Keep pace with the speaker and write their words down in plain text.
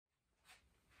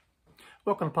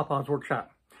Welcome to Papa's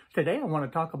Workshop. Today I want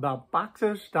to talk about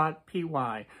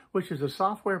BOXES.PY, which is a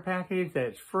software package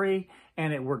that's free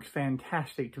and it works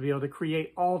fantastic to be able to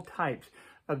create all types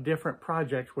of different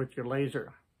projects with your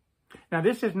laser. Now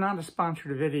this is not a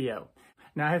sponsored video.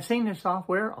 Now I have seen this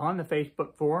software on the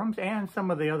Facebook forums and some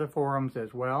of the other forums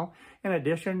as well. In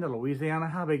addition, the Louisiana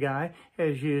Hobby Guy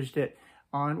has used it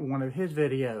on one of his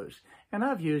videos, and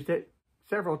I've used it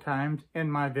several times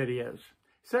in my videos.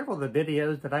 Several of the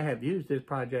videos that I have used this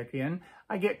project in,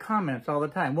 I get comments all the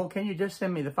time. Well, can you just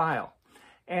send me the file?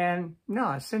 And no,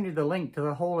 I send you the link to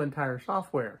the whole entire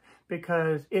software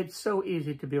because it's so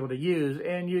easy to be able to use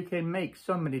and you can make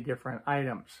so many different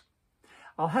items.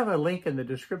 I'll have a link in the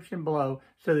description below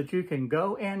so that you can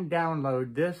go and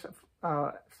download this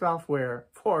software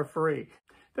for free.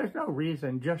 There's no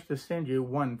reason just to send you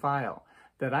one file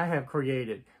that I have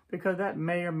created because that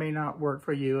may or may not work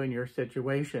for you and your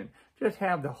situation. Just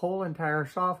have the whole entire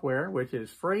software, which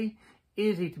is free,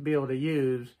 easy to be able to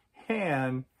use,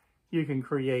 and you can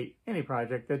create any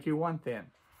project that you want then.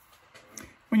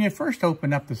 When you first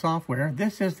open up the software,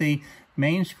 this is the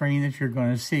main screen that you're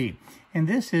going to see. And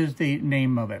this is the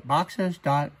name of it,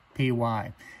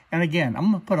 BOXES.PY. And again,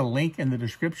 I'm going to put a link in the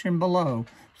description below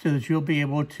so that you'll be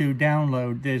able to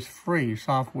download this free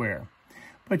software.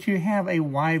 But you have a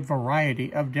wide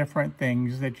variety of different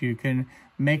things that you can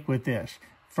make with this.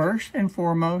 First and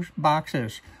foremost,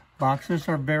 boxes. Boxes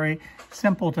are very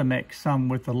simple to make. Some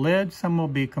with the lid, some will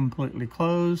be completely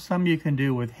closed, some you can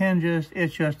do with hinges.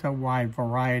 It's just a wide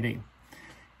variety.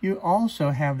 You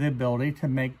also have the ability to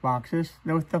make boxes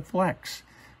with the flex.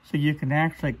 So you can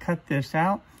actually cut this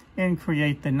out and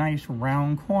create the nice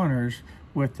round corners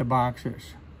with the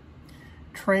boxes.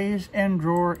 Trays and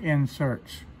drawer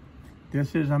inserts.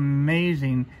 This is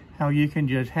amazing how you can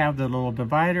just have the little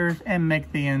dividers and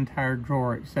make the entire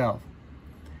drawer itself.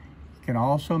 You can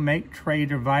also make tray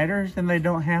dividers, and they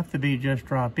don't have to be just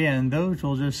drop in. Those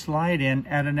will just slide in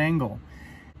at an angle.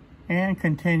 And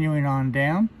continuing on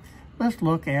down, let's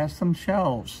look at some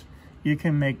shelves. You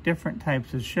can make different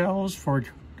types of shelves for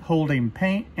holding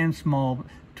paint and small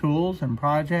tools and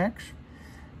projects.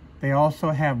 They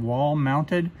also have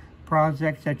wall-mounted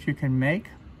projects that you can make.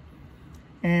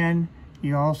 And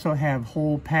you also have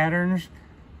whole patterns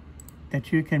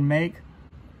that you can make.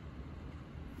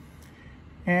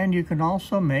 And you can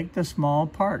also make the small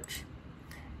parts.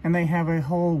 And they have a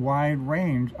whole wide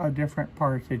range of different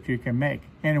parts that you can make.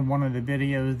 And in one of the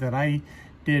videos that I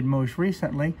did most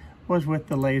recently was with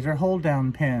the laser hold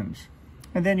down pins.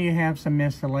 And then you have some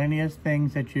miscellaneous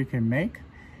things that you can make.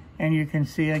 And you can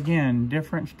see again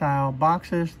different style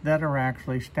boxes that are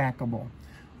actually stackable.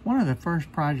 One of the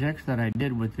first projects that I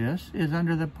did with this is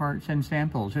under the parts and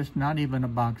samples. It's not even a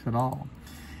box at all.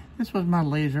 This was my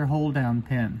laser hold down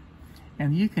pin.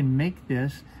 And you can make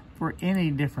this for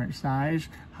any different size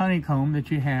honeycomb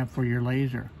that you have for your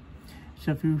laser.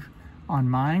 So if you, on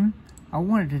mine, I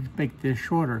wanted to make this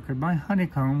shorter because my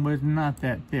honeycomb was not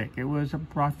that thick. It was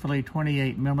approximately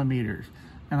 28 millimeters.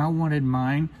 And I wanted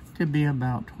mine to be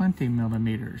about 20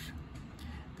 millimeters.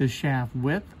 The shaft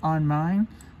width on mine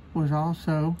was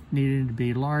also needed to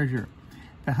be larger.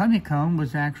 The honeycomb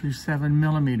was actually 7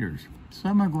 millimeters. So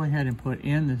I'm going to go ahead and put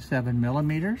in the 7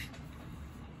 millimeters.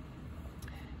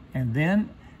 And then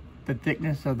the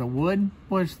thickness of the wood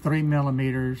was 3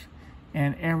 millimeters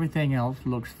and everything else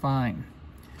looks fine.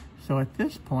 So at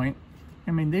this point,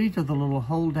 I mean, these are the little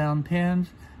hold down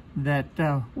pins that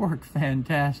work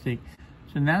fantastic.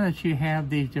 So now that you have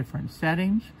these different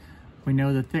settings, we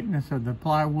know the thickness of the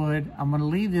plywood. I'm going to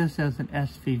leave this as an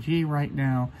SVG right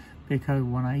now because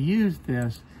when I use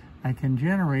this, I can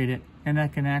generate it and I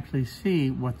can actually see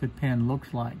what the pin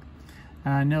looks like.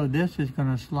 And I know this is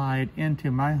going to slide into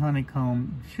my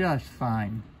honeycomb just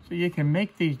fine. So you can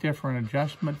make these different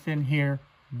adjustments in here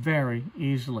very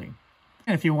easily.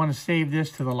 And if you want to save this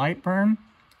to the Lightburn,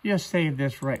 just save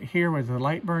this right here with the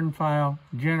Lightburn file,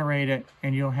 generate it,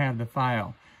 and you'll have the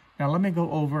file. Now let me go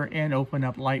over and open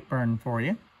up Lightburn for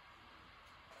you.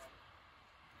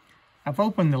 I've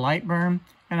opened the Lightburn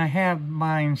and I have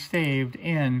mine saved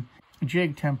in a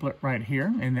jig template right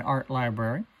here in the art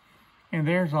library. And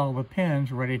there's all the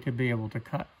pins ready to be able to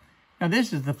cut. Now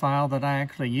this is the file that I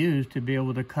actually used to be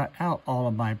able to cut out all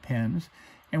of my pins.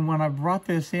 And when I brought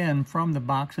this in from the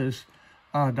BOXES.PY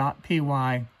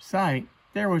site,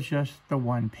 there was just the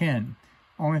one pin.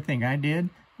 Only thing I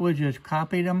did was just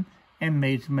copied them and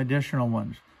made some additional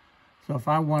ones. So if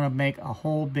I want to make a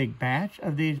whole big batch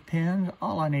of these pins,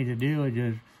 all I need to do is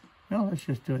just, well, let's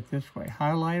just do it this way.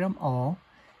 Highlight them all,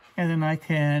 and then I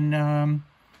can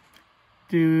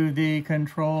do the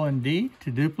Control and D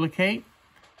to duplicate,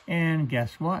 and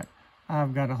guess what?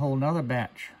 I've got a whole nother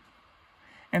batch.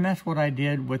 And that's what I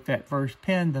did with that first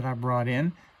pin that I brought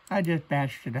in. I just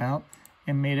batched it out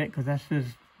and made it because that's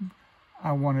just,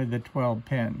 I wanted the 12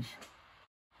 pins.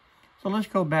 So let's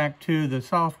go back to the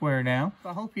software now.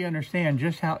 I hope you understand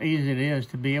just how easy it is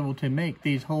to be able to make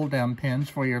these hold down pins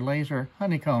for your laser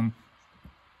honeycomb.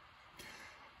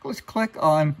 Let's click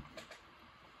on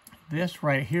this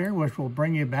right here, which will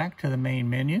bring you back to the main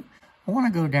menu. I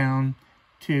want to go down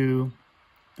to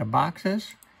the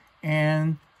boxes,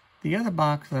 and the other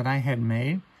box that I had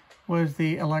made was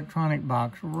the electronic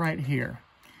box right here.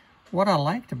 What I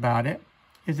liked about it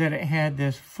is that it had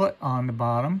this foot on the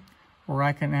bottom where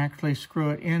I can actually screw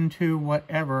it into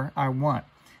whatever I want.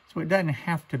 So it doesn't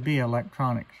have to be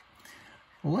electronics.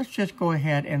 Well, let's just go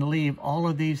ahead and leave all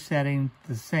of these settings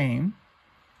the same.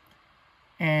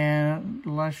 And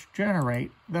let's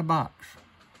generate the box.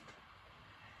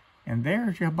 And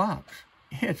there's your box.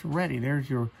 It's ready. There's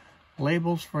your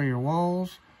labels for your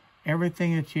walls,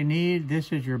 everything that you need.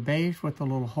 This is your base with the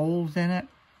little holes in it.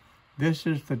 This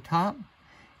is the top.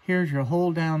 Here's your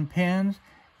hold down pins.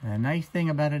 And the nice thing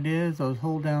about it is those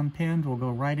hold down pins will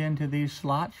go right into these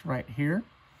slots right here.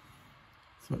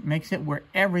 So it makes it where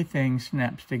everything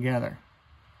snaps together.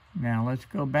 Now let's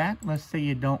go back. Let's say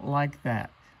you don't like that.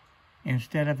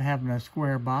 Instead of having a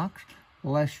square box,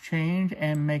 let's change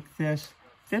and make this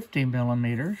 50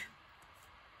 millimeters.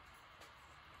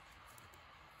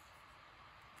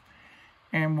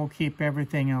 And we'll keep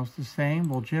everything else the same.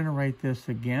 We'll generate this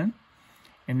again.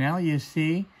 And now you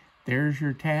see there's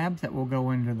your tabs that will go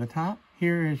into the top.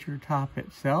 Here is your top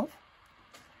itself.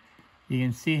 You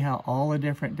can see how all the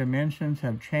different dimensions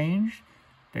have changed.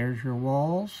 There's your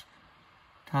walls,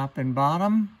 top and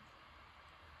bottom.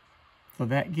 So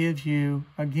that gives you,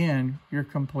 again, your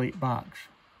complete box.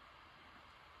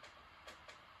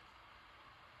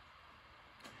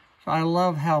 So I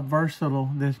love how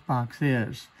versatile this box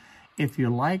is. If you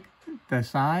like the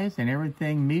size and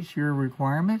everything meets your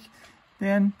requirements,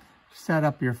 then set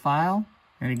up your file.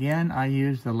 And again, I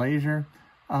use the laser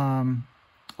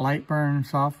Lightburn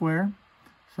software.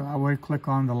 So I would click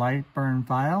on the Lightburn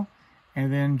file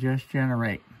and then just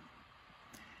generate.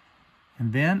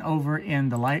 And then over in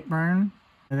the Lightburn,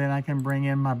 and then I can bring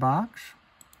in my box.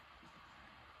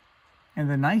 And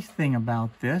the nice thing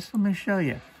about this, let me show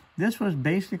you. This was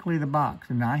basically the box,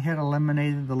 and I had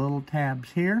eliminated the little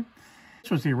tabs here.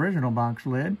 This was the original box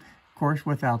lid, of course,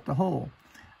 without the hole.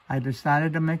 I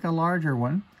decided to make a larger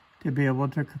one to be able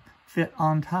to fit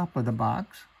on top of the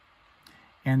box.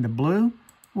 And the blue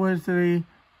was the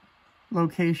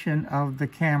location of the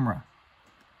camera.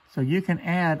 So you can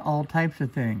add all types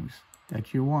of things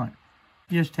that you want.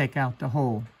 Just take out the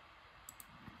hole.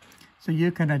 So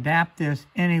you can adapt this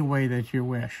any way that you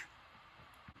wish.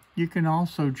 You can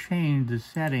also change the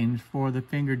settings for the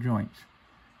finger joints.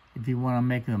 If you want to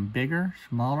make them bigger,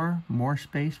 smaller, more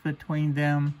space between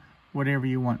them, whatever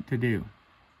you want to do.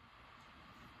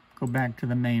 Go back to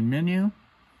the main menu.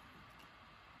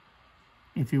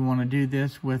 If you want to do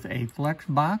this with a flex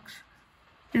box,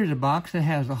 here's a box that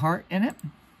has a heart in it.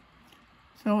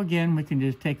 So again, we can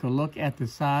just take a look at the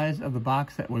size of the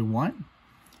box that we want.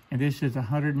 And this is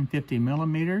 150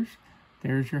 millimeters.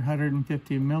 There's your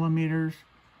 150 millimeters.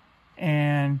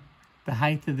 And the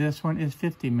height of this one is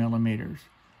 50 millimeters.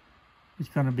 It's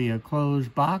going to be a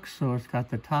closed box, so it's got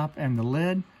the top and the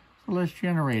lid. So let's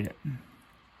generate it.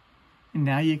 And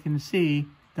now you can see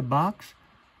the box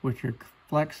with your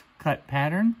flex cut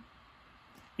pattern.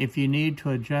 If you need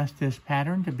to adjust this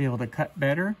pattern to be able to cut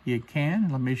better, you can.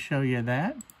 Let me show you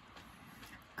that.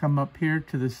 Come up here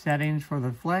to the settings for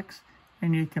the flex,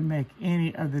 and you can make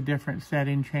any of the different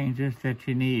setting changes that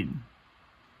you need.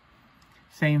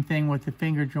 Same thing with the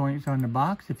finger joints on the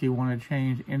box. If you want to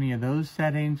change any of those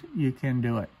settings, you can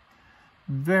do it.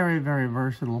 Very, very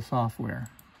versatile software.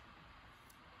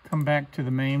 Come back to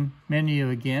the main menu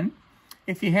again.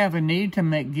 If you have a need to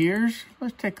make gears,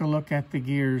 let's take a look at the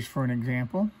gears for an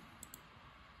example.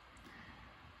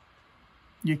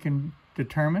 You can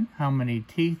determine how many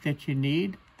teeth that you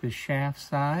need, the shaft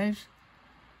size,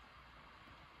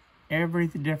 every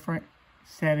different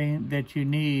setting that you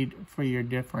need for your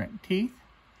different teeth.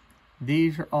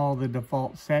 These are all the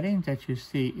default settings that you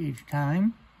see each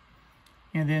time.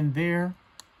 And then there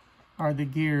are the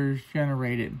gears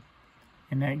generated.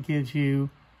 And that gives you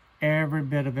every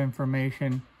bit of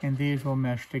information, and these will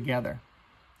mesh together.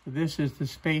 So this is the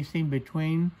spacing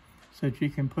between, so that you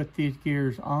can put these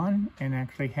gears on and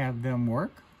actually have them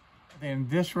work. Then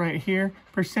this right here,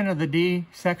 percent of the D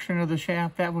section of the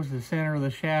shaft, that was the center of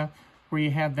the shaft where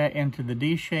you have that into the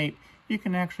D shape. You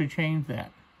can actually change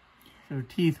that. So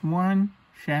teeth 1,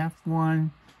 shaft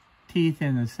 1, teeth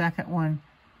in the second one.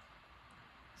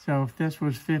 So if this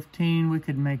was 15, we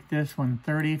could make this one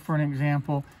 30 for an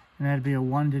example, and that'd be a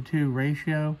 1:2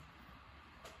 ratio.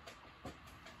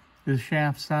 The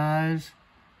shaft size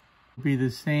would be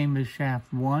the same as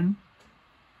shaft 1.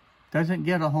 Doesn't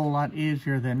get a whole lot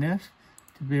easier than this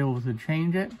to be able to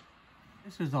change it.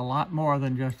 This is a lot more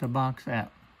than just a box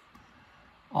app.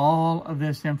 All of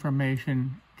this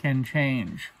information can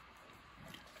change.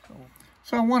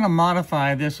 So I want to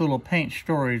modify this little paint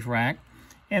storage rack,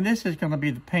 and this is going to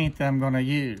be the paint that I'm going to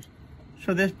use.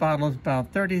 So this bottle is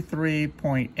about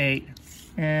 33.8,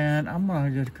 and I'm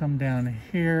going to just come down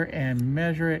here and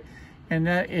measure it, and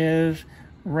that is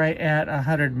right at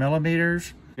 100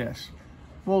 millimeters. Yes.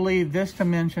 We'll leave this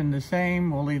dimension the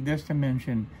same. We'll leave this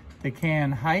dimension the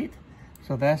can height.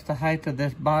 So that's the height of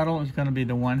this bottle is going to be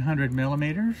the 100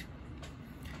 millimeters.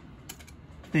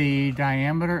 The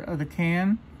diameter of the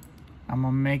can, I'm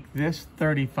going to make this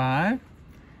 35. In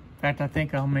fact, I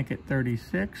think I'll make it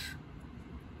 36.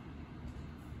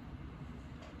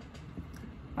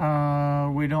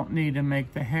 We don't need to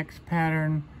make the hex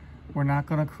pattern. We're not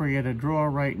going to create a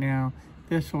drawer right now.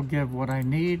 This will give what I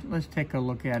need. Let's take a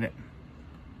look at it.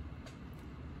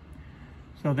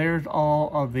 So there's all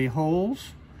of the holes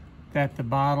that the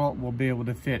bottle will be able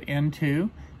to fit into.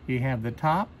 You have the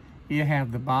top, you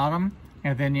have the bottom,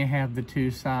 and then you have the two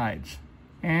sides.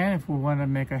 And if we want to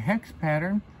make a hex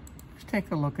pattern, let's take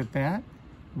a look at that.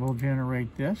 We'll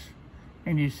generate this,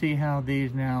 and you see how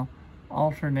these now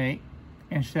alternate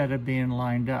instead of being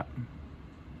lined up.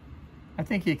 I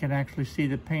think you can actually see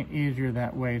the paint easier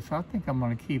that way, so I think I'm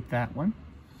going to keep that one.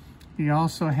 You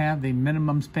also have the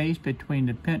minimum space between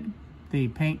the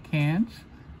paint cans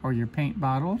or your paint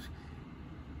bottles.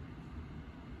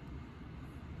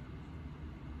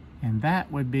 And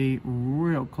that would be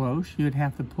real close. You'd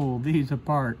have to pull these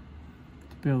apart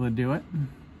to be able to do it.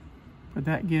 But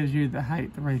that gives you the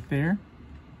height right there.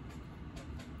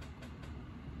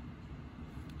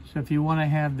 So if you want to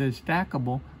have this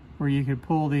stackable where you could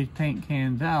pull these paint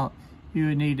cans out, you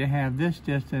would need to have this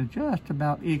distance just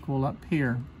about equal up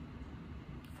here.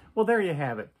 Well, there you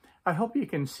have it. I hope you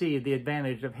can see the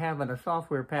advantage of having a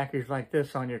software package like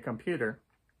this on your computer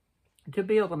to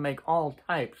be able to make all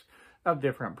types of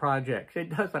different projects.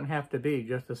 It doesn't have to be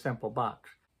just a simple box.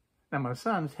 Now, my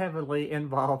son's heavily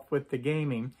involved with the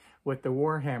gaming, with the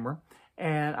Warhammer,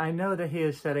 and I know that he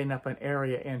is setting up an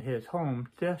area in his home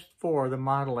just for the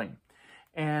modeling.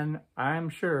 And I'm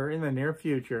sure in the near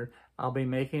future, I'll be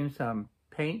making some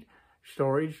paint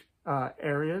storage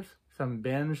areas, some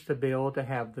bins to be able to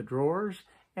have the drawers,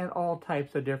 and all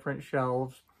types of different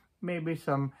shelves, maybe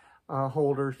some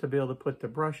holders to be able to put the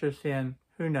brushes in,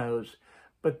 who knows.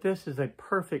 But this is a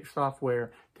perfect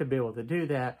software to be able to do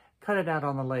that, cut it out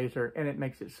on the laser, and it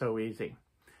makes it so easy.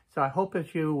 So I hope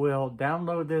that you will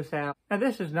download this app. Now,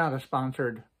 this is not a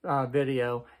sponsored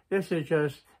video. This is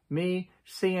just me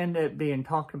seeing it being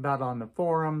talked about on the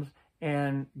forums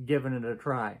and giving it a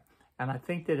try. And I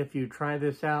think that if you try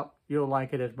this out, you'll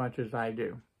like it as much as I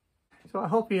do. So I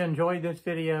hope you enjoyed this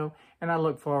video, and I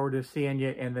look forward to seeing you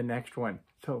in the next one.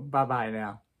 So bye-bye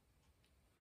now.